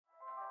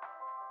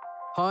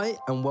Hi,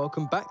 and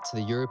welcome back to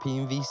the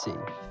European VC,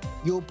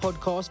 your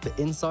podcast for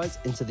insights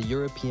into the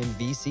European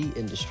VC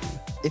industry.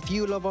 If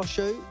you love our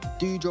show,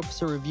 do drop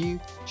us a review,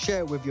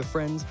 share it with your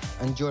friends,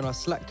 and join our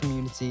Slack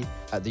community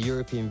at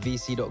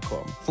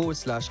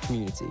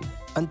theeuropeanvc.com/community.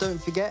 And don't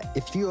forget,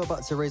 if you are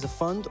about to raise a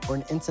fund or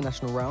an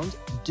international round,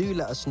 do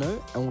let us know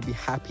and we'll be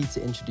happy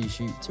to introduce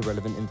you to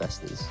relevant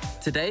investors.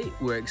 Today,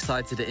 we're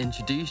excited to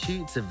introduce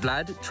you to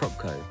Vlad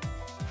Tropko,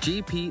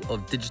 GP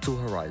of Digital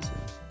Horizon,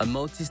 a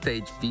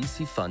multi-stage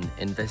VC fund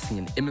investing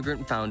in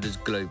immigrant founders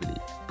globally,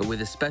 but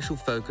with a special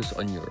focus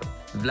on Europe.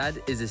 Vlad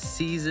is a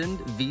seasoned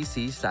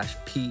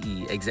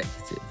VC/PE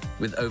executive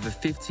with over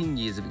 15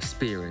 years of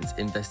experience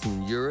investing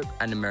in Europe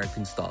and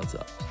American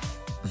startups.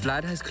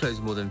 Vlad has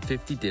closed more than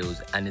 50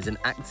 deals and is an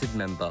active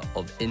member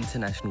of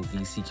international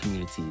VC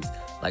communities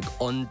like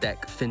On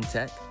Deck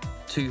FinTech,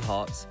 Two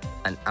Hearts,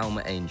 and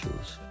Alma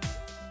Angels.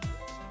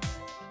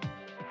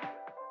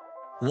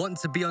 Want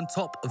to be on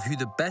top of who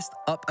the best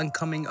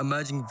up-and-coming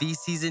emerging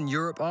VCs in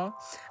Europe are,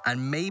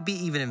 and maybe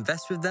even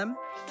invest with them?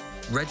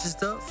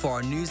 Register for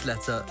our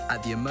newsletter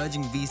at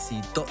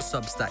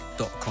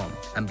theemergingvc.substack.com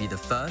and be the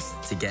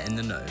first to get in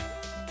the know.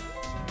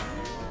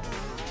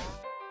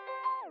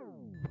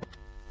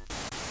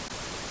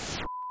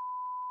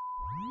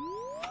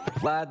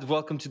 Vlad,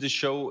 welcome to the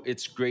show.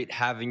 It's great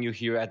having you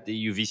here at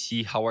the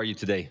UVC. How are you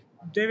today?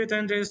 David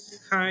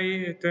Andres,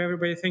 hi to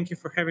everybody. Thank you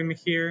for having me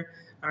here.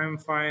 I'm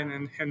fine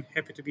and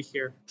happy to be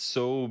here.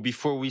 So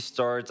before we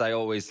start, I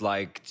always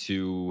like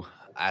to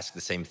ask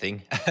the same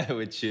thing,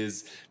 which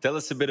is tell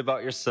us a bit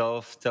about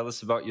yourself, tell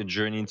us about your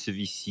journey into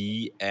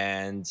VC,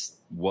 and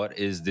what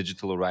is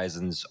Digital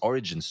Horizon's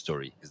origin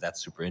story, because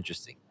that's super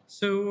interesting.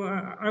 So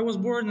I was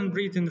born and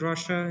bred in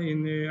Russia.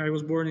 I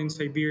was born in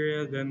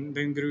Siberia, then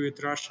grew in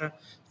Russia.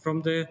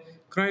 From the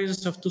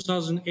crisis of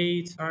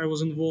 2008, I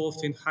was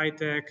involved in high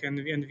tech and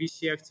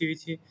VC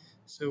activity.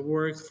 So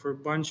worked for a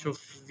bunch of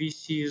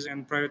VCs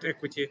and private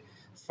equity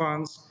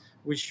funds,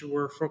 which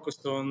were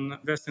focused on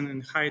investing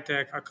in high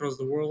tech across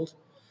the world.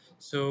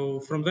 So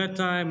from that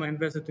time, I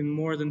invested in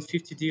more than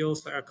 50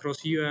 deals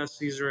across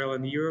US, Israel,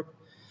 and Europe.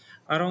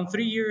 Around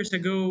 3 years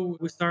ago,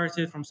 we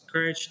started from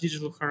scratch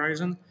Digital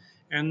Horizon.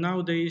 And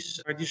nowadays,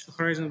 at Digital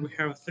Horizon, we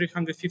have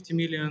 350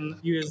 million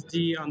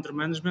USD under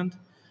management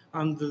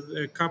under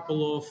a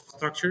couple of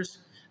structures,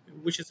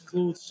 which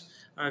includes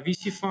a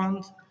VC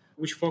fund,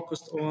 which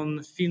focused on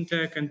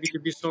fintech and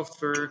B2B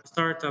software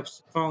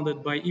startups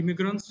founded by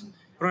immigrants,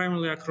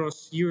 primarily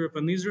across Europe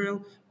and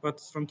Israel,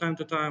 but from time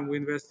to time we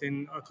invest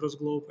in across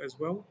globe as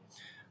well.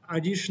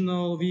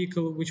 Additional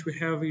vehicle which we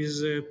have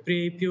is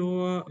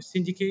pre-IPO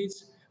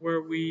syndicates,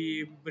 where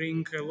we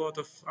bring a lot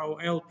of our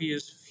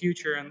LPs,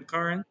 future and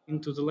current,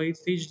 into the late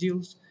stage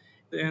deals.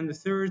 And the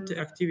third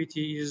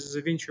activity is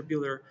a venture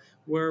builder,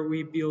 where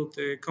we build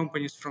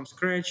companies from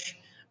scratch.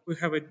 We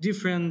have a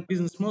different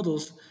business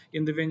models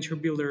in the venture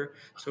builder.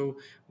 So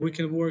we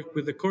can work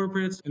with the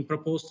corporates and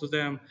propose to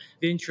them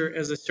venture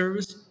as a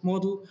service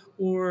model,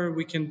 or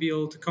we can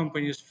build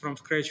companies from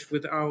scratch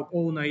with our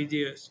own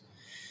ideas.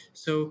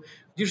 So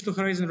Digital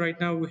Horizon right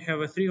now we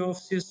have three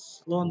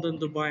offices: London,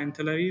 Dubai, and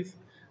Tel Aviv,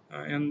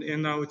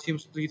 and our team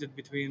split it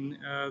between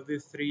the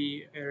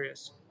three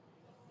areas.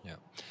 Yeah.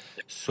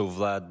 So,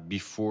 Vlad,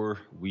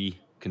 before we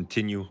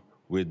continue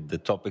with the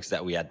topics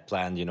that we had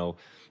planned,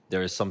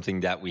 there is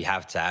something that we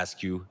have to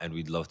ask you, and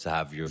we'd love to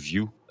have your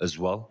view as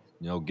well.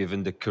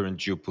 Given the current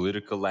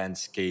geopolitical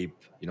landscape,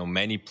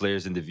 many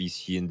players in the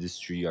VC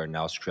industry are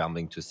now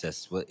scrambling to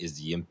assess what is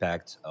the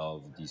impact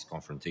of these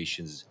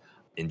confrontations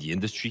in the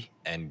industry.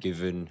 And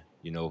given,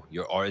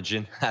 your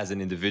origin as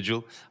an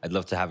individual, I'd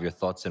love to have your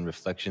thoughts and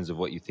reflections of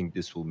what you think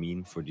this will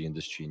mean for the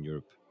industry in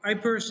Europe. I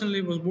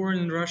personally was born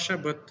in Russia,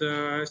 but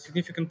a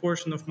significant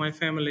portion of my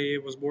family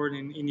was born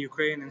in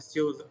Ukraine and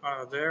still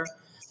are there.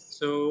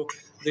 So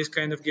this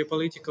kind of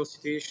geopolitical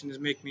situation is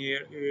making me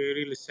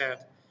really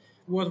sad.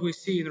 What we're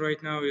seeing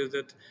right now is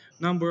that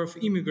number of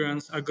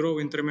immigrants are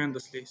growing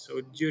tremendously.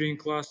 So during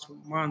last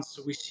months,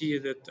 we see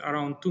that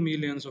around 2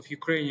 millions of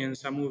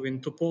Ukrainians are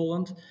moving to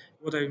Poland.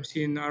 What I'm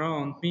seeing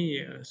around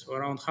me, so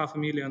around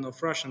 500,000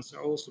 of Russians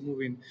are also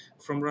moving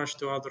from Russia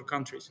to other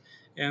countries.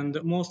 And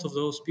most of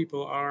those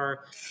people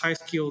are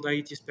high-skilled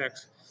IT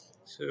specs.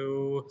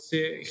 So it's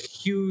a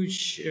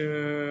huge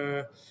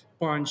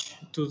punch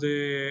to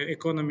the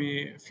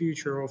economy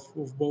future of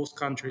both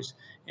countries,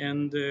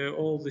 and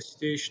all the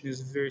situation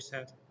is very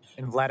sad.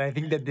 And Vlad, I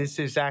think that this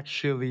is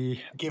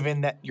actually,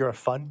 given that your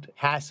fund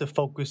has a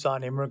focus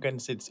on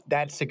immigrants,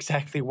 that's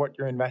exactly what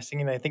you're investing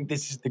in. I think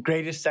this is the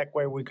greatest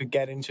segue we could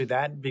get into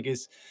that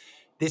because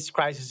this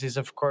crisis is,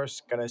 of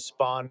course, going to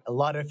spawn a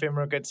lot of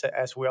immigrants,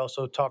 as we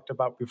also talked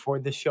about before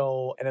the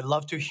show. And I'd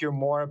love to hear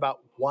more about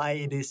why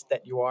it is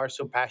that you are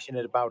so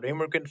passionate about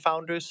immigrant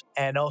founders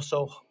and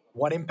also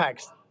what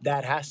impacts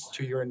that has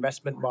to your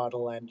investment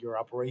model and your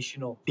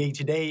operational day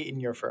to day in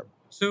your firm?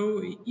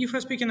 So, if we're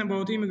speaking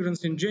about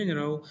immigrants in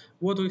general,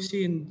 what we've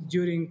seen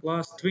during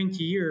last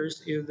 20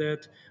 years is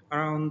that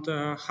around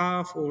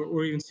half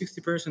or even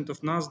 60% of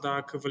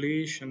Nasdaq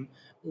valuation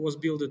was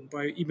built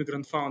by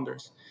immigrant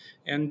founders.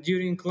 And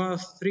during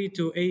last 3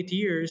 to 8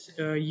 years,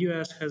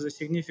 U.S. has a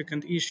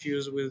significant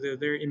issues with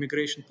their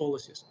immigration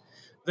policies.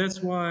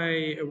 That's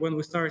why when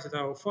we started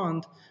our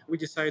fund, we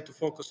decided to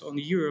focus on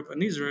Europe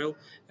and Israel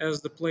as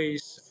the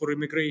place for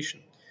immigration.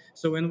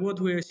 So, and what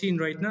we are seeing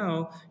right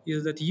now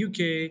is that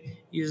UK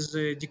is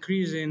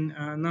decreasing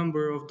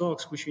number of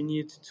docs which you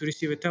need to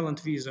receive a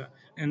talent visa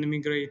and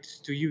immigrate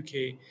to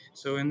UK.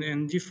 So,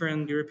 and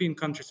different European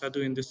countries are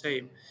doing the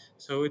same.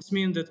 So, it's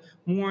mean that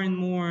more and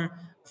more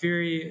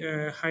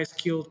very high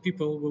skilled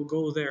people will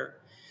go there.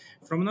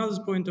 From another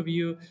point of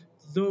view,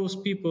 those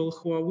people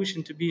who are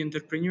wishing to be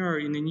entrepreneur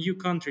in the new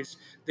countries,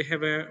 they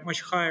have a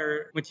much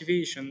higher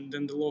motivation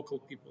than the local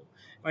people.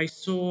 I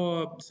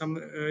saw some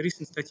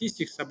recent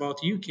statistics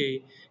about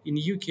UK. In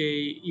UK,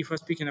 if we're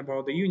speaking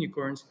about the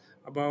unicorns,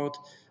 about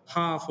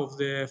half of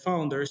the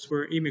founders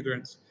were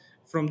immigrants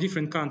from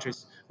different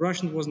countries.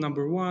 Russian was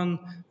number one,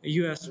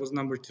 US was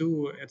number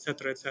two,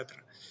 etc., etc.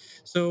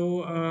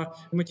 So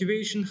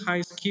motivation,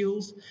 high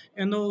skills,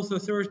 and also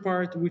the third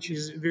part, which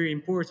is very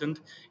important,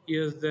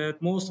 is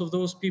that most of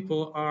those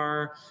people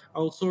are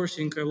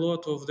outsourcing a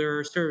lot of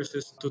their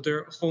services to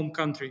their home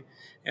country,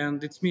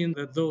 and it means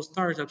that those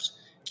startups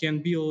can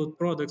build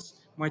products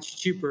much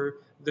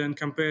cheaper than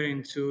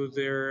comparing to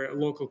their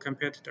local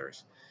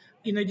competitors.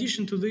 In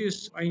addition to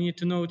this, I need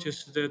to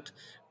notice that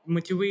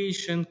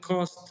motivation,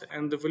 cost,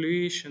 and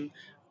evaluation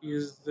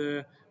is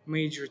the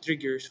major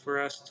triggers for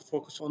us to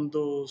focus on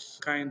those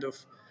kind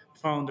of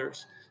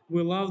founders.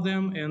 We love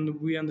them and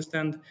we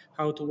understand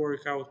how to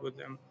work out with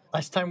them.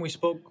 Last time we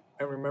spoke,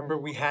 I remember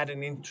we had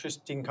an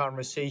interesting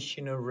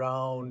conversation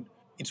around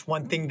it's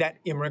one thing that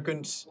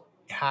immigrants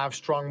have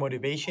strong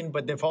motivation,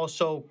 but they've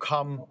also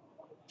come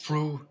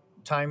through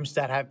times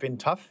that have been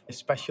tough,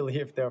 especially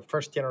if they're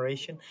first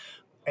generation.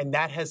 And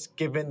that has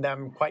given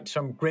them quite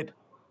some grit.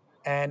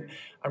 And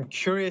I'm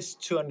curious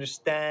to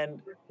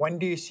understand, when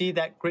do you see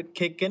that grit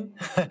kick in?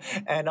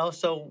 And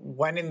also,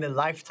 when in the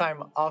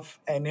lifetime of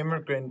an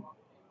immigrant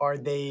are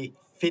they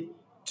fit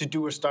to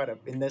do a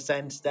startup, in the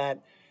sense that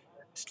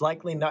it's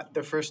likely not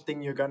the first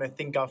thing you're going to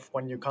think of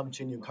when you come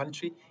to a new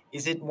country?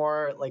 Is it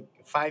more like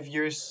 5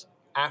 years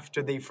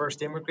after they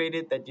first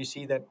immigrated that you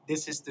see that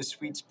this is the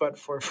sweet spot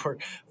for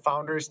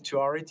founders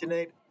to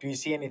originate? Do you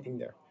see anything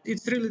there?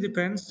 It really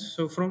depends.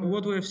 So from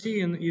what we have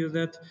seen is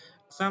that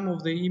some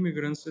of the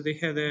immigrants they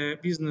had a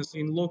business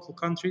in local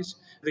countries.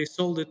 They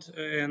sold it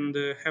and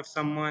have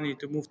some money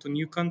to move to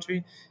new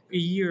country. A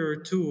year or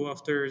two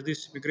after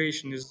this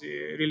immigration is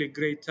a really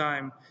great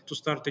time to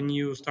start a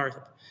new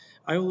startup.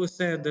 I always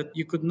said that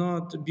you could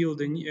not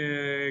build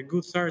a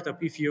good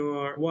startup if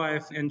your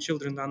wife and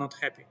children are not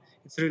happy.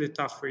 It's really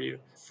tough for you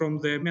from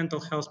the mental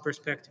health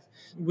perspective.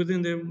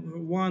 Within the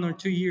 1 or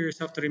 2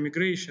 years after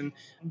immigration,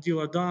 deal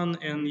are done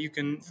and you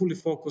can fully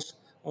focus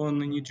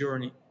on a new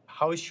journey.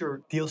 How is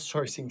your deal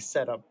sourcing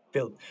setup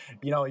built?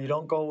 You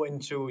don't go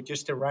into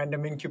just a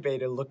random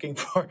incubator looking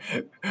for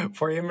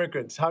for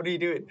immigrants. How do you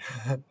do it?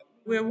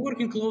 We are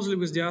working closely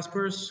with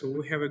diasporas, so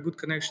we have a good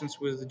connections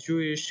with the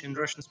Jewish and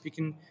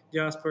Russian-speaking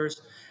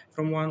diasporas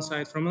from one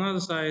side. From another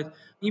side,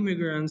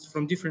 immigrants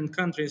from different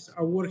countries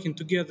are working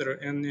together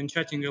and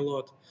chatting a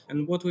lot.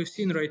 And what we've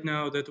seen right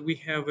now that we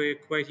have a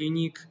quite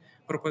unique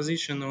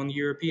proposition on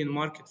European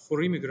market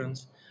for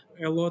immigrants.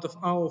 A lot of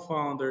our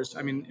founders,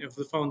 I mean, of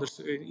the founders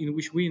in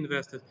which we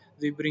invested,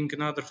 they bring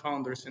another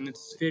founders, and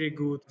it's very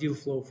good deal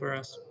flow for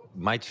us.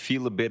 Might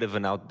feel a bit of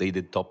an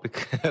outdated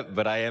topic,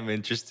 but I am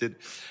interested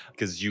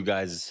because you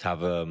guys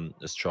have a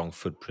strong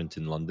footprint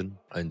in London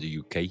and the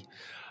UK.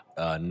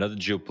 Another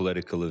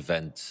geopolitical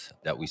event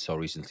that we saw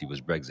recently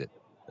was Brexit.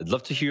 I'd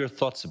love to hear your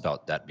thoughts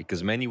about that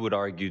because many would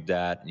argue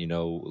that,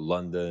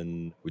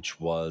 London, which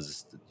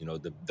was,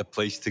 the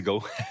place to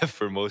go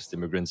for most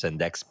immigrants and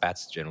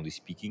expats, generally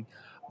speaking,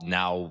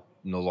 now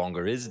no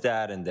longer is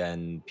that. And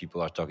then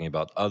people are talking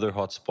about other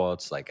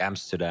hotspots like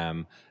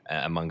Amsterdam,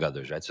 among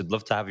others, right? So I'd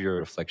love to have your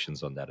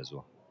reflections on that as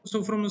well.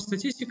 So, from a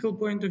statistical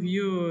point of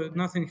view,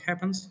 nothing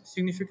happens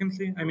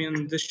significantly. I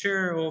mean, the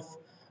share of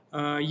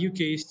UK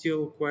is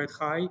still quite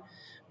high,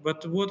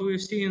 but what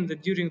we've seen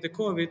that during the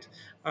COVID,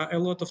 a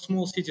lot of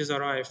small cities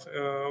arrive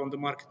on the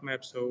market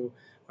map. So,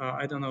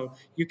 I don't know,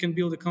 you can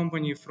build a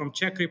company from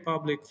Czech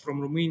Republic,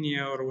 from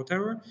Romania, or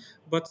whatever,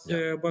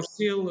 Yeah. but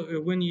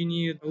still, when you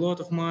need a lot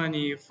of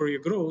money for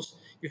your growth,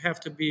 you have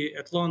to be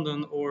at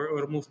London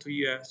or move to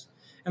US.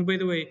 And by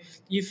the way,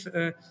 if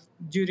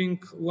during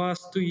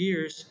last 2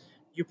 years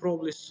you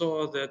probably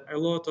saw that a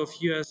lot of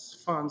US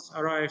funds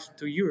arrived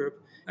to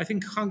Europe. I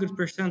think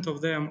 100%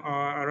 of them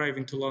are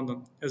arriving to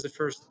London as the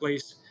first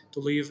place to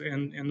live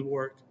and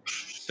work.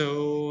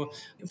 So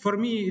for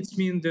me, it's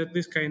mean that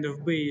this kind of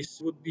base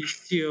would be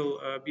still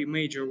be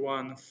major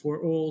one for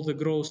all the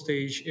growth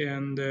stage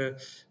and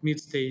mid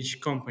stage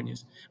companies.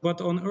 But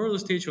on early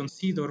stage, on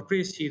seed or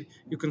pre-seed,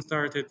 you can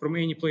start it from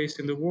any place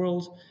in the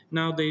world.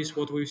 Nowadays,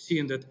 what we've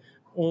seen that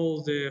all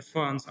the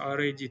funds are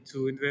ready to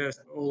invest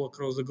all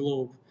across the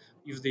globe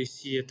if they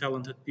see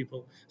talented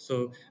people. So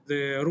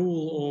the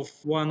rule of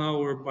 1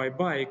 hour by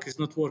bike is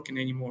not working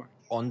anymore.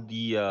 On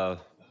the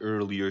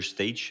earlier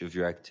stage of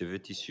your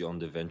activities, you on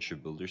the venture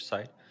builder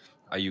side,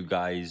 are you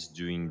guys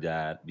doing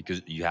that because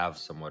you have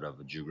somewhat of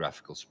a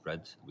geographical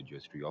spread with your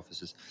three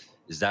offices?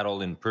 Is that all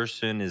in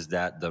person? Is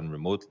that done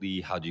remotely?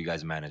 How do you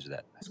guys manage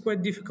that? It's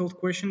quite difficult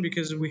question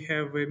because we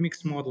have a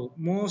mixed model.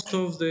 Most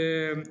of the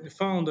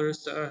founders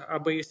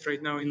are based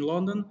right now in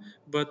London,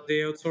 but they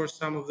outsource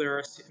some of their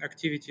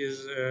activities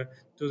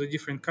to the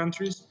different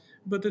countries.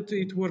 But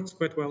it works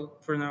quite well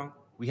for now.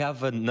 We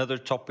have another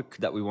topic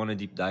that we want to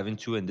deep dive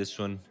into, and this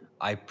one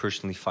I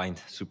personally find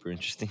super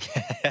interesting,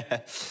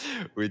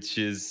 which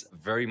is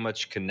very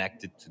much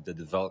connected to the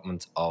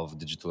development of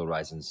Digital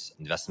Horizons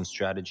investment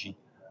strategy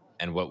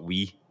and what we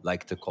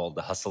like to call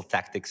the hustle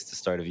tactics to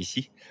start a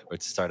VC or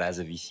to start as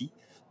a VC.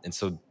 And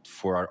so,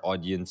 for our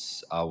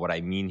audience, what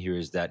I mean here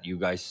is that you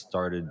guys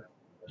started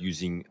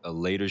using a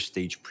later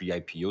stage pre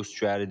IPO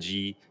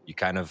strategy. You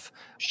kind of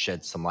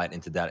shed some light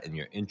into that in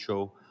your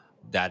intro.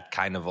 That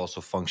kind of also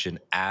function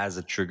as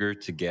a trigger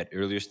to get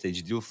earlier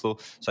stage deal flow.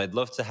 So I'd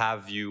love to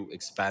have you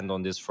expand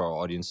on this for our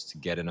audience to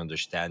get an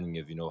understanding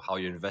of, how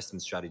your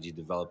investment strategy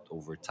developed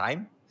over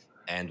time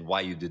and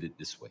why you did it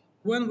this way.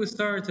 When we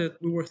started,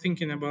 we were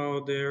thinking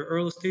about the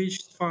early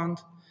stage fund.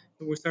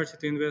 We started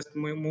to invest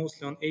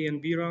mostly on A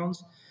and B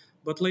rounds.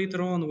 But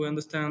later on, we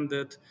understand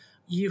that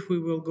if we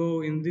will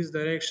go in this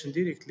direction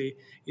directly,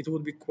 it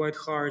would be quite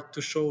hard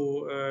to show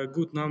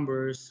good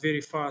numbers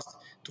very fast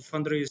to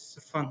fundraise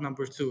fund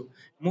number two.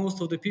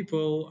 Most of the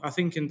people are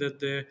thinking that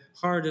the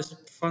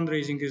hardest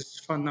fundraising is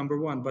fund number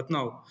one, but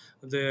no,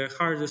 the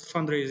hardest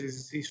fundraising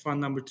is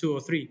fund number two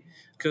or three,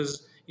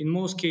 because in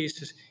most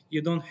cases,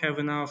 you don't have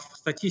enough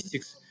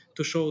statistics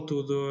to show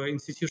to the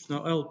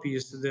institutional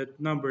LPs that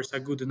numbers are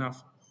good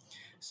enough.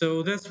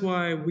 So that's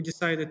why we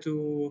decided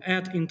to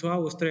add into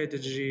our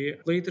strategy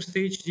later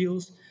stage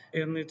deals,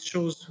 and it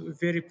shows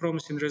very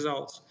promising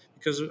results.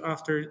 Because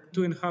after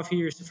 2.5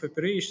 years of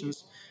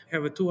operations, we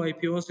have two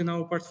IPOs in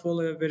our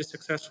portfolio, very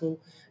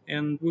successful,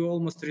 and we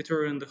almost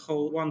returned the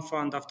whole one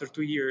fund after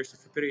 2 years of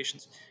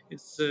operations.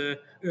 It's a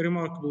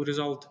remarkable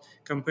result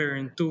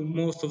comparing to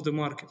most of the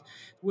market.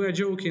 We are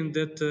joking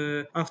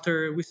that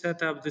after we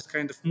set up this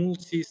kind of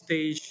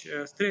multi-stage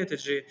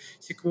strategy,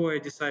 Sequoia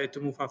decided to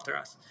move after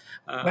us.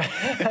 Uh,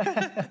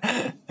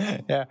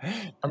 Yeah,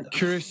 I'm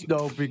curious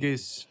though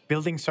because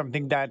building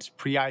something that's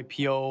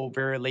pre-IPO,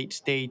 very late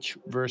stage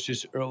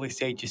versus early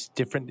stage is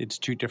different. It's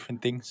two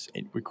different things.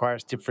 It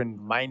requires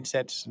different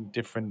mindsets and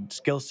different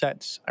skill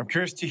sets. I'm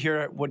curious to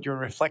hear what your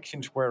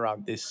reflections were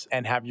around this,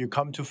 and have you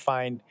come to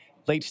find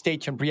late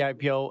stage and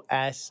pre-IPO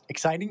as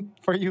exciting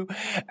for you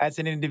as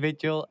an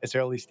individual as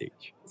early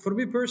stage? For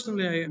me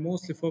personally, I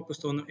mostly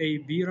focused on A,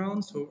 B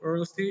rounds, so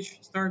early stage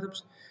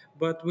startups,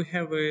 but we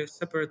have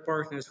separate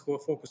partners who are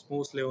focused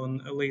mostly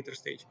on a later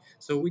stage.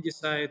 So we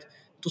decide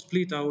to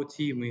split our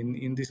team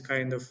in this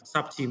kind of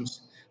sub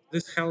teams.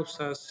 This helps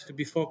us to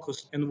be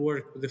focused and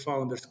work with the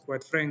founders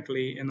quite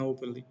frankly and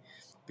openly.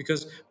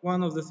 Because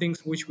one of the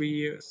things which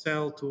we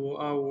sell to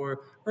our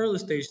early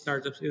stage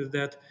startups is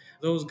that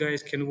those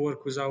guys can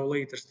work with our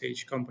later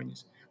stage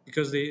companies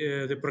because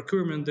the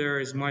procurement there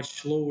is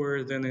much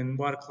lower than in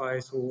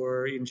Barclays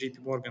or in JP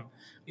Morgan,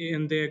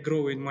 and they're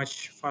growing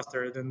much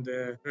faster than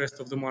the rest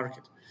of the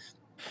market.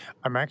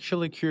 I'm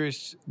actually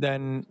curious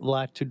then,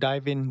 Vlad, to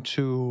dive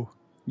into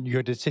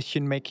your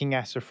decision making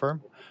as a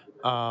firm,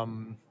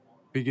 um,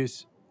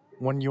 because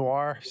when you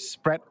are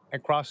spread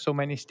across so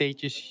many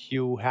stages,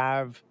 you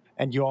have,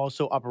 and you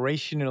also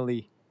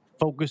operationally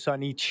focus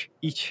on each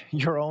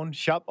your own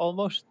shop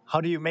almost.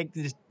 How do you make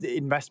the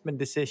investment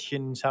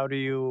decisions? How do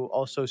you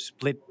also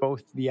split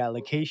both the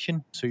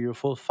allocation, so your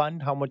full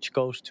fund, how much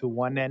goes to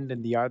one end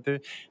and the other?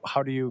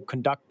 How do you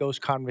conduct those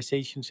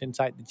conversations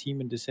inside the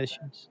team and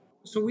decisions?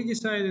 So we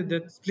decided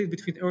that split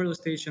between early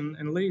stage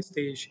and late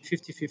stage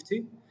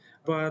 50-50.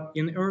 But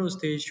in early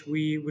stage,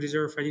 we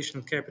reserve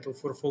additional capital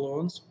for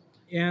follow-ons.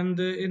 And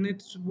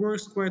it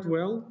works quite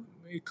well.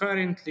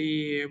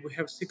 Currently, we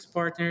have 6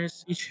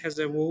 partners. Each has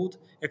a vote,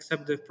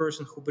 except the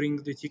person who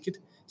brings the ticket.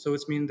 So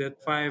it means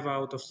that 5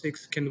 out of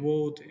 6 can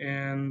vote,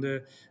 and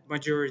the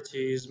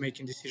majority is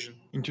making decision.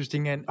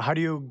 Interesting. And how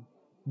do you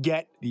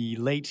get the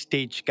late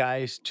stage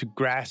guys to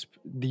grasp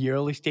the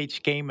early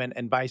stage game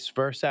and vice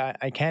versa?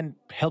 I can't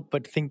help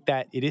but think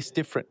that it is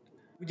different.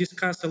 We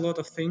discuss a lot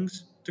of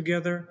things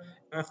together.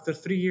 After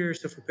 3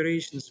 years of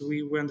operations,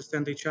 we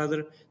understand each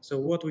other. So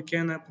what we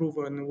can approve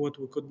and what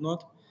we could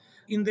not.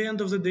 In the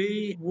end of the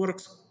day,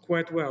 works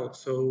quite well.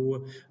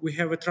 So we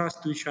have a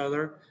trust to each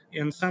other.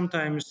 And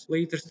sometimes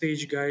later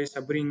stage guys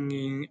are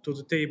bringing to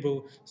the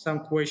table some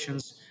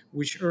questions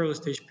which early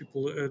stage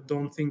people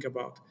don't think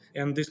about.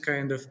 And this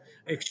kind of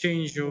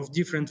exchange of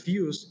different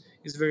views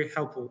is very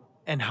helpful.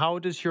 And how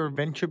does your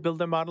venture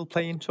builder model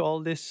play into all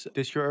this?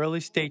 Does your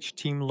early stage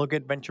team look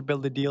at venture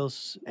builder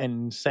deals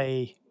and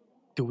say,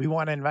 do we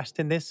want to invest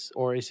in this?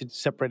 Or is it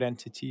separate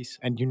entities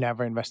and you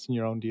never invest in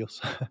your own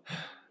deals?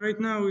 Right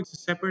now, it's a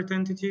separate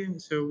entity,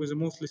 so with a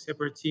mostly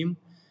separate team.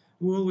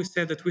 We always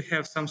said that we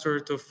have some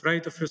sort of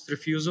right of first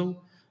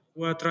refusal.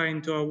 We are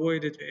trying to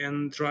avoid it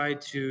and try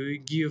to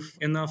give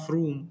enough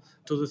room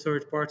to the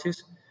third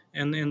parties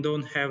and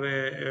don't have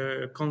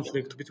a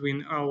conflict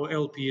between our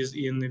LPs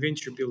in the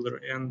venture builder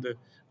and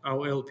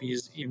our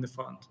LPs in the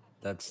fund.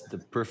 That's the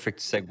perfect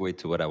segue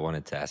to what I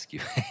wanted to ask you,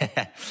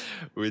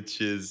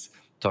 which is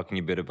talking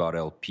a bit about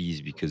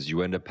LPs, because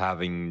you end up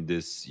having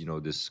this,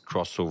 this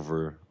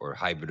crossover or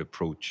hybrid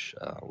approach,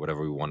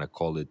 whatever we want to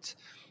call it.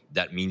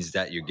 That means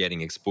that you're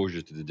getting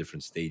exposure to the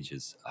different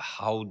stages.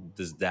 How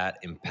does that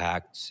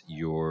impact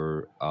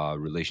your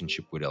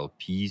relationship with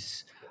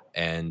LPs?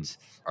 And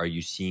are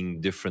you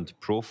seeing different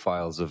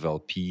profiles of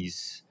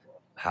LPs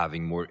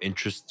having more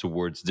interest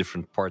towards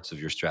different parts of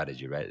your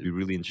strategy, right? It'd be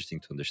really interesting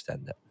to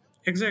understand that.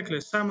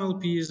 Exactly. Some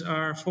LPs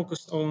are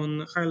focused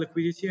on high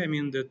liquidity. I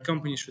mean, the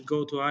company should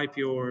go to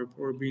IPO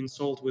or being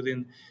sold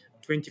within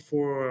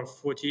 24 or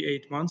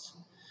 48 months.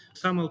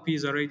 Some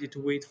LPs are ready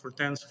to wait for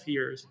tens of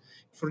years.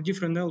 For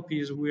different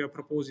LPs, we are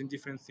proposing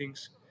different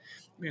things.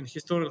 And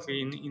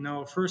historically, in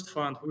our first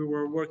fund, we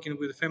were working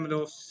with family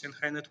offices and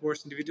high net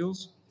worth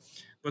individuals.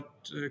 But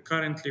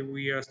currently,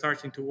 we are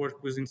starting to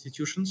work with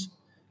institutions.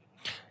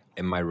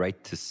 Am I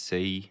right to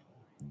say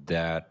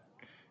that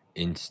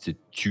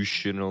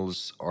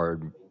institutionals are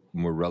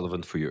more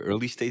relevant for your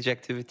early stage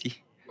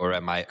activity? Or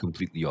am I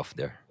completely off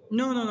there?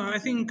 No, no, no. I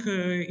think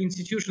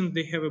institutions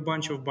they have a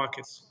bunch of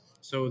buckets.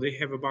 So they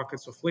have a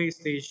buckets of late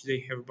stage,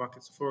 they have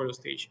buckets of early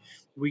stage.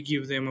 We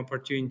give them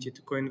opportunity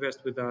to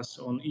co-invest with us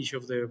on each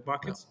of the Yeah.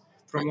 buckets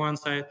from one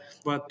side,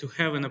 but to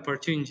have an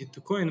opportunity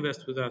to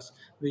co-invest with us,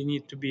 they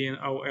need to be in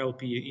our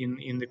LP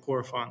in the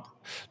core fund.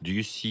 Do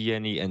you see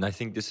any, and I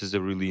think this is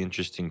a really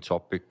interesting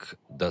topic,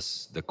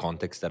 thus the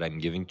context that I'm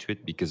giving to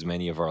it, because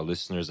many of our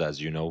listeners, as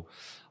you know,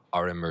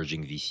 are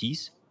emerging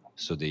VCs.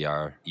 So they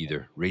are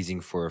either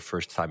raising for a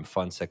first time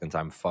fund, second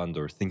time fund,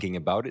 or thinking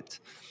about it.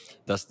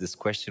 Thus, this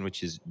question,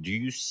 which is, do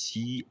you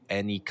see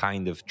any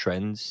kind of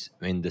trends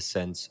in the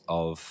sense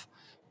of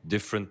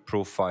different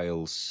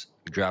profiles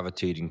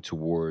gravitating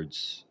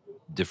towards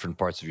different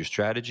parts of your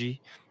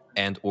strategy,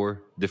 and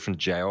or different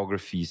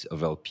geographies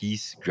of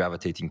LPs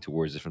gravitating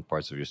towards different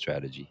parts of your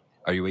strategy?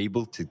 Are you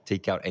able to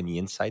take out any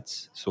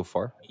insights so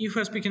far? If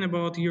we're speaking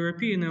about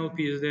European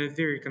LPs, they're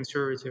very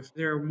conservative.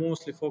 They're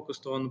mostly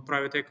focused on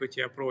private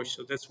equity approach.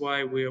 So that's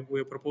why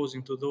we're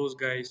proposing to those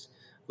guys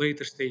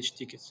later stage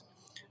tickets.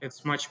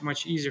 It's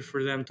much easier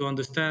for them to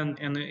understand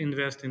and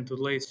invest into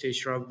late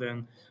stage rather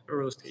than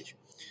early stage.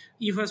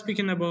 If we're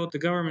speaking about the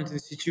government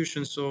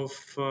institutions of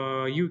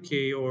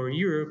UK or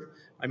Europe,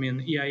 I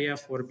mean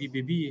EIF or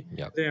BBB,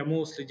 Yeah. they are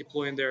mostly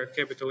deploying their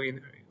capital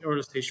in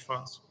early stage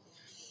funds.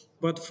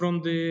 But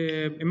from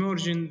the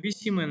emerging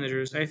VC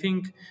managers, I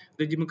think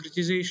the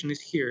democratization is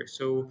here.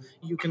 So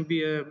you can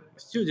be a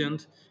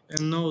student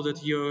and know that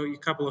a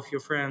couple of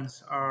your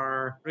friends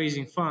are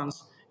raising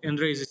funds and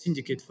raise a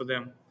syndicate for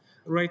them.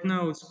 Right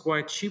now, it's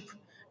quite cheap,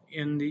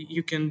 and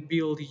you can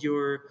build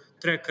your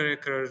track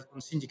record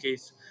on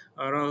syndicates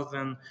rather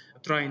than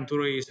trying to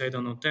raise, I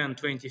don't know, 10,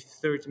 20,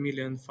 30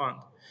 million fund.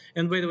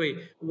 And by the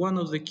way, one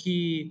of the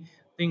key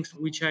things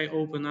which I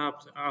open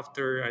up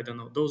after, I don't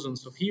know,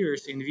 dozens of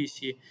years in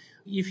VC,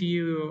 if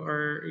you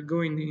are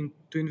going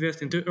to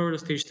invest into early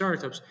stage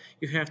startups,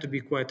 you have to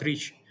be quite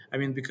rich. I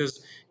mean,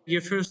 because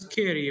your first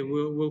carry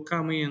will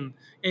come in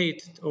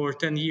 8 or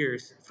 10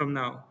 years from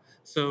now,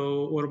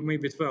 so or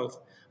maybe 12.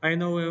 I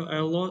know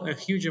a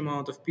huge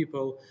amount of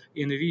people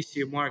in the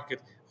VC market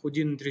who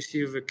didn't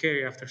receive a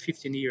carry after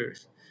 15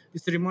 years.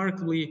 It's a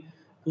remarkably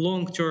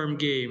long-term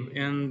game,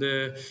 and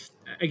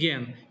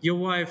again, your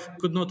wife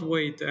could not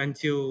wait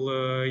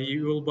until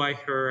you will buy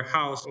her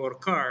house or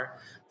car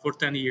for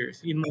 10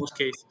 years in most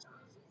cases.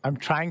 I'm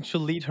trying to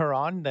lead her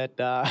on that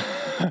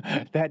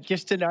that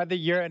just another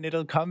year and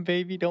it'll come,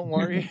 baby. Don't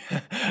worry.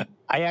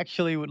 I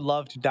actually would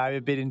love to dive a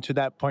bit into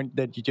that point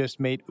that you just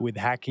made with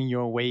hacking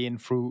your way in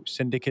through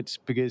syndicates,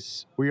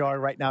 because we are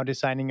right now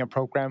designing a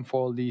program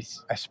for all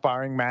these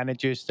aspiring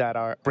managers that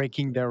are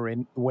breaking their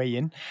way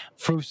in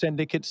through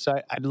syndicates.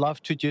 So I'd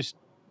love to just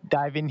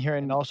dive in here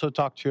and also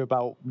talk to you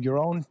about your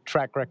own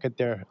track record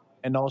there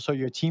and also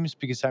your teams,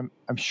 because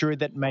I'm sure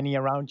that many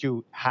around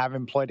you have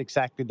employed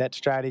exactly that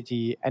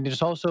strategy. And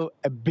it's also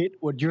a bit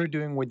what you're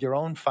doing with your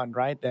own fund,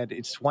 right? That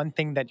it's one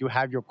thing that you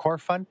have your core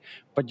fund,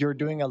 but you're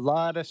doing a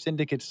lot of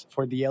syndicates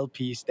for the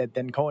LPs that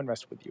then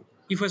co-invest with you.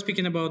 If we're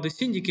speaking about the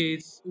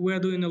syndicates, we are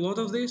doing a lot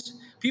of this.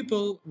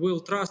 People will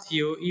trust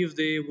you if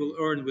they will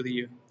earn with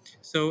you.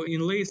 So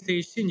in late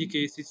stage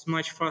syndicates, it's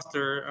much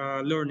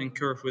faster learning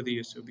curve with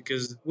you. So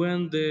because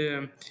when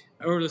the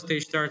early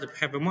stage startup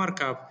have a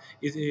markup,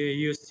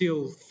 you're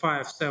still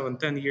 5, 7,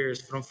 10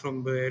 years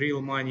from the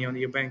real money on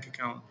your bank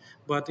account.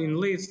 But in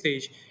late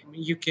stage,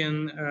 you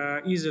can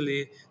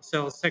easily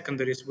sell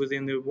secondaries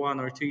within the 1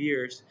 or 2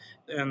 years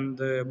and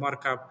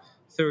markup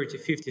 30,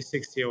 50,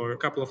 60, or a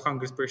couple of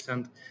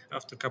 100%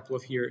 after a couple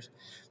of years.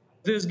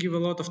 This give a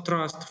lot of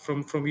trust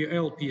from your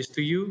LPs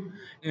to you,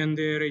 and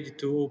they're ready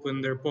to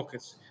open their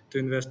pockets to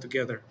invest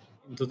together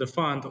into the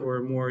fund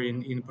or more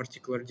in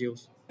particular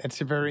deals.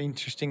 That's a very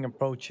interesting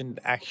approach and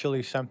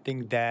actually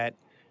something that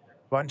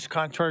runs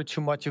contrary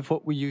to much of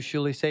what we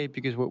usually say,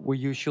 because what we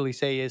usually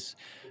say is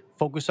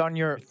focus on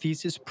your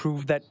thesis,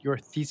 prove that your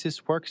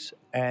thesis works.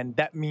 And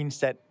that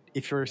means that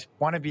if you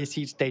want to be a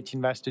seed stage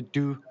investor,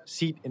 do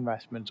seed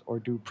investments or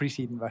do pre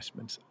seed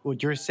investments.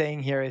 What you're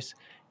saying here is,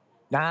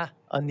 nah,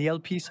 on the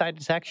LP side,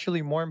 it's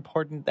actually more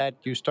important that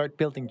you start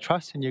building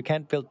trust, and you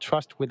can't build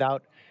trust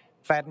without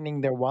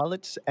fattening their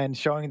wallets and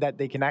showing that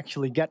they can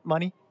actually get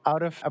money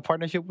out of a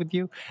partnership with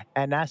you.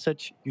 And as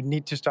such, you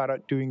need to start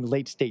out doing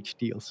late stage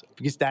deals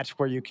because that's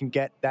where you can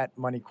get that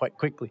money quite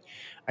quickly.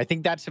 I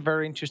think that's a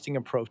very interesting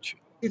approach.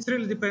 It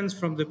really depends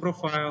from the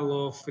profile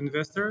of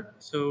investor.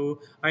 So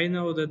I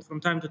know that from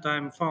time to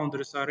time,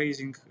 founders are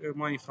raising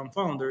money from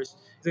founders.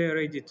 They're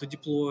ready to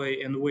deploy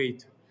and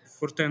wait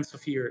for tens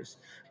of years.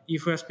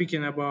 If we're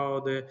speaking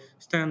about the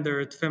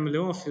standard family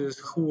office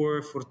who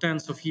are for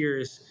tens of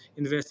years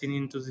investing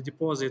into the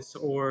deposits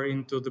or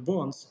into the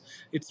bonds,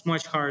 it's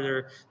much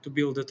harder to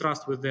build a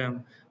trust with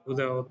them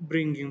without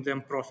bringing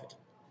them profit.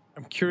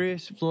 I'm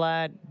curious,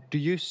 Vlad, do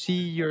you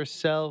see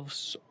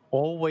yourselves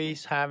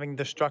always having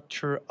the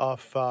structure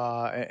of,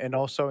 and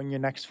also in your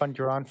next fund,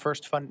 you're on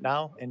first fund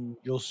now, and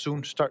you'll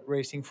soon start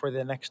racing for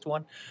the next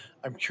one.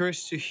 I'm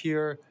curious to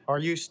hear, are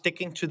you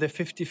sticking to the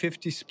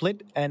 50-50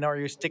 split, and are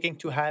you sticking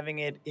to having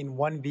it in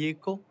one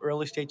vehicle,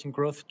 early stage and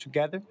growth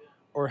together?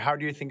 Or how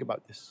do you think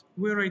about this?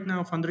 We're right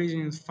now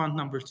fundraising in fund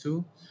number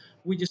two.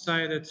 We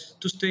decided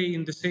to stay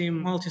in the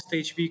same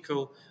multi-stage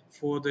vehicle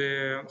for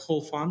the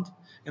whole fund.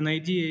 An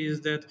idea is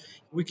that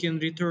we can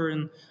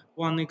return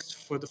 1x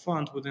for the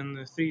fund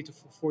within 3 to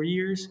 4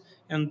 years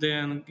and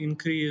then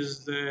increase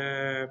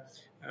the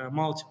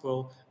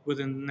multiple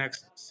within the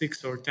next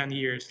 6 or 10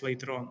 years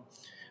later on.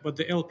 But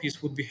the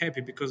LPs would be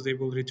happy because they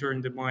will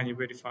return the money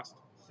very fast.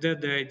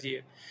 That's the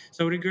idea.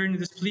 So regarding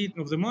the split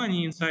of the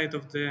money inside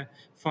of the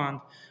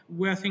fund,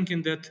 we are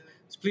thinking that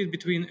split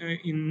between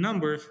in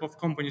number of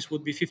companies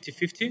would be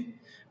 50-50,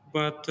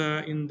 but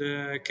in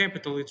the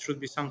capital it should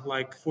be something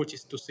like 40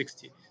 to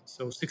 60.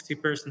 So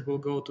 60% will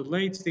go to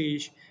late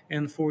stage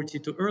and 40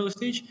 to early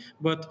stage.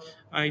 But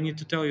I need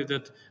to tell you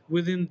that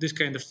within this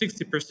kind of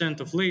 60%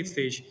 of late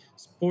stage,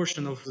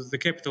 portion of the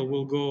capital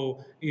will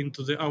go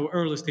into our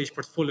early stage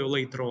portfolio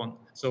later on.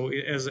 So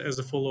as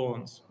a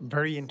follow-ons.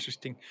 Very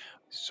interesting.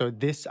 So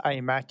this, I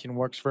imagine,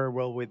 works very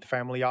well with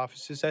family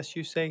offices, as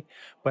you say.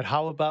 But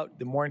how about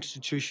the more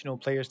institutional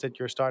players that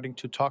you're starting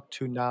to talk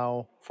to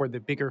now for the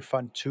bigger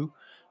fund too?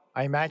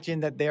 I imagine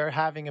that they're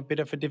having a bit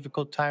of a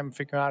difficult time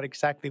figuring out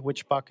exactly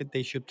which bucket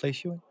they should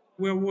place you in.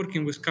 We're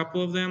working with a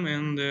couple of them,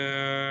 and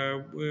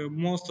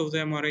most of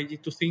them are ready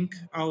to think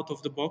out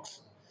of the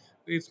box.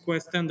 It's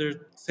quite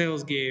standard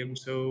sales game.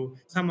 So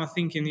some are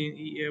thinking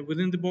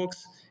within the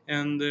box,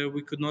 and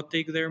we could not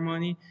take their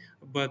money,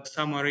 but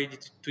some are ready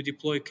to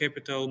deploy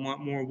capital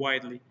more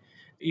widely.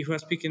 If we're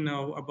speaking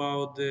now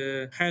about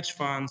the hedge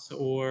funds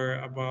or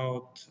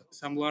about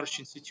some large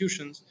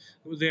institutions,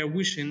 they are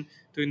wishing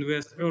to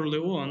invest early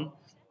on,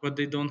 but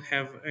they don't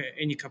have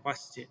any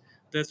capacity.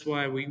 That's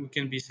why we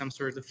can be some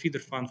sort of feeder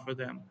fund for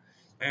them,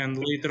 and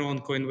later on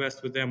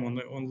co-invest with them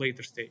on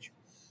later stage.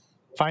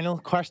 Final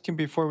question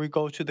before we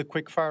go to the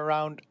quickfire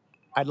round.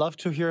 I'd love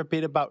to hear a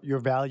bit about your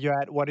value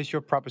add. What is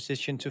your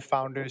proposition to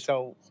founders?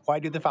 So why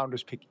do the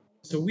founders pick you?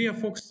 So we are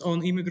focused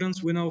on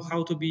immigrants. We know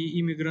how to be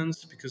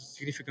immigrants because a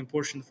significant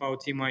portion of our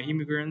team are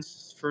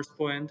immigrants. First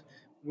point,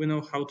 we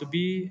know how to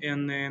be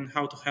and then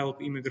how to help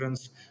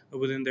immigrants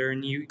within their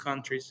new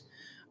countries.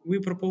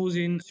 We're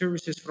proposing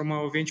services from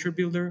our venture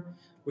builder.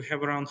 We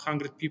have around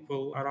 100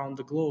 people around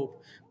the globe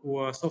who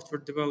are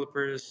software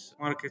developers,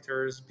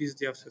 marketers, biz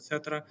devs,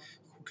 etc.,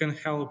 who can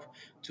help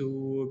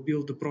to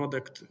build the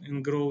product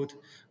and grow it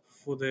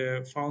for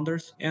the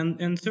founders.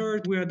 And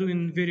third, we are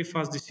doing very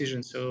fast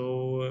decisions.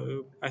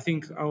 So I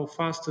think our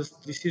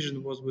fastest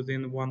decision was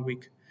within 1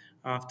 week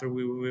after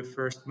we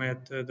first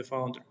met the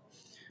founder.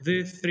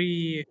 The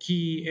three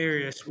key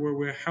areas where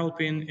we're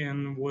helping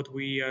and what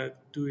we are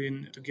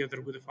doing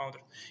together with the founder.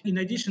 In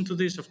addition to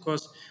this, of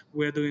course,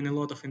 we're doing a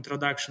lot of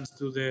introductions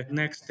to the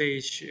next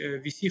stage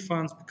VC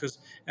funds because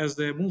as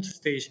the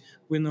multi-stage,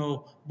 we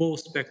know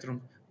both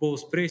spectrum,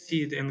 both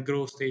pre-seed and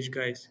growth stage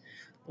guys.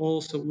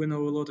 Also, we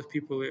know a lot of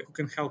people who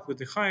can help with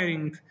the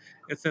hiring,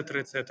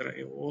 etc.,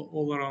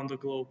 all around the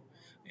globe,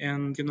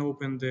 and can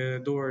open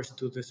the doors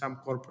to some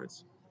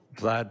corporates.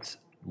 Vlad,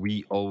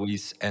 We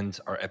always end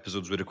our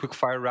episodes with a quick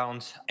fire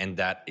round, and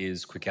that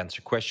is quick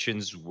answer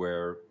questions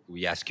where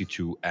we ask you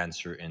to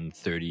answer in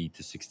 30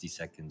 to 60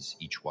 seconds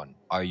each one.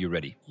 Are you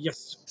ready?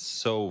 Yes.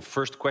 So,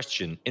 first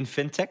question. In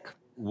fintech,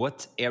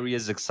 what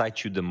areas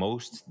excite you the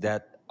most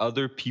that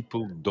other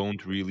people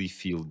don't really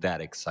feel that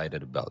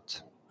excited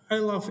about? I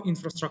love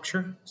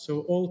infrastructure, so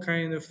all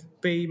kind of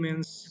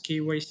payments,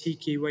 KYC,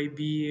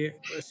 KYB,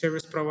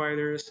 service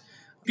providers.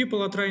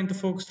 People are trying to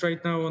focus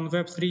right now on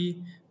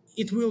Web3.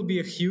 It will be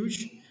a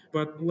huge,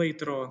 but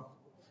later on.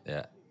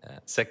 Yeah.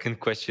 Second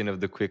question of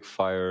the quick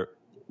fire.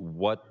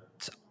 What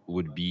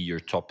would be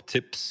your top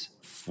tips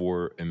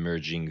for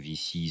emerging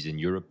VCs in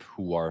Europe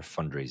who are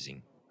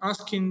fundraising?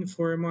 Asking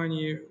for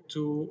money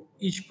to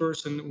each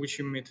person which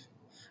you meet,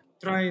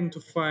 trying to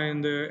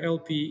find a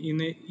LP in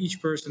each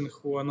person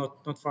who are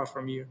not far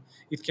from you.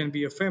 It can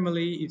be a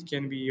family, it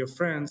can be your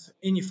friends,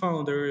 any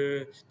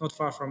founder not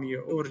far from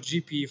you, or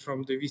GP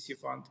from the VC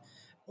fund.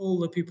 All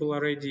the people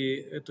are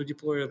ready to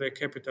deploy their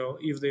capital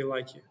if they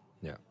like you.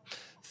 Yeah.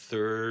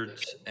 Third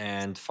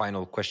and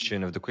final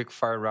question of the quick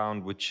fire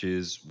round, which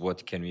is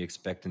what can we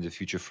expect in the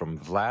future from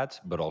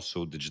Vlad, but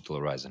also Digital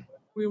Horizon?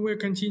 We will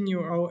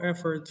continue our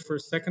effort for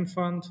second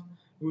fund.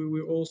 We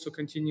will also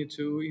continue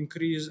to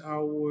increase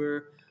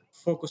our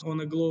focus on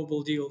the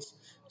global deals.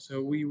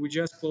 So we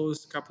just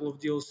closed a couple of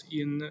deals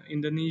in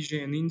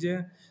Indonesia and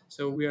India.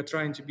 So we are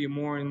trying to be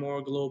more and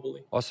more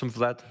globally. Awesome,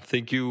 Vlad.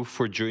 Thank you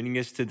for joining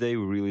us today.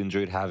 We really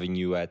enjoyed having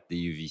you at the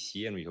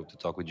UVC, and we hope to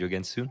talk with you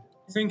again soon.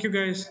 Thank you,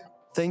 guys.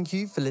 Thank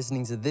you for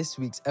listening to this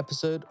week's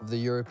episode of the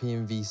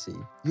European VC,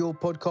 your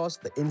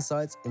podcast for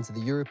insights into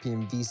the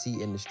European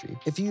VC industry.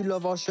 If you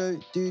love our show,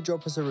 do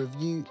drop us a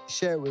review,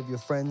 share it with your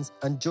friends,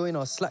 and join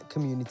our Slack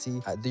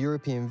community at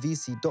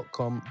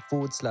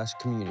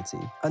theeuropeanvc.com/community.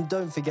 And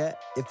don't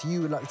forget, if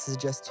you would like to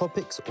suggest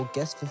topics or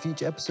guests for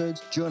future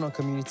episodes, join our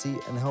community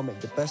and help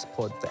make the best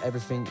pod for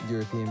everything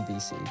European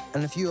VC.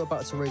 And if you are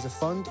about to raise a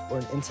fund or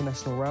an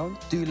international round,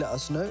 do let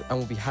us know and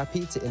we'll be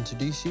happy to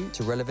introduce you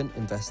to relevant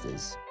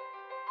investors.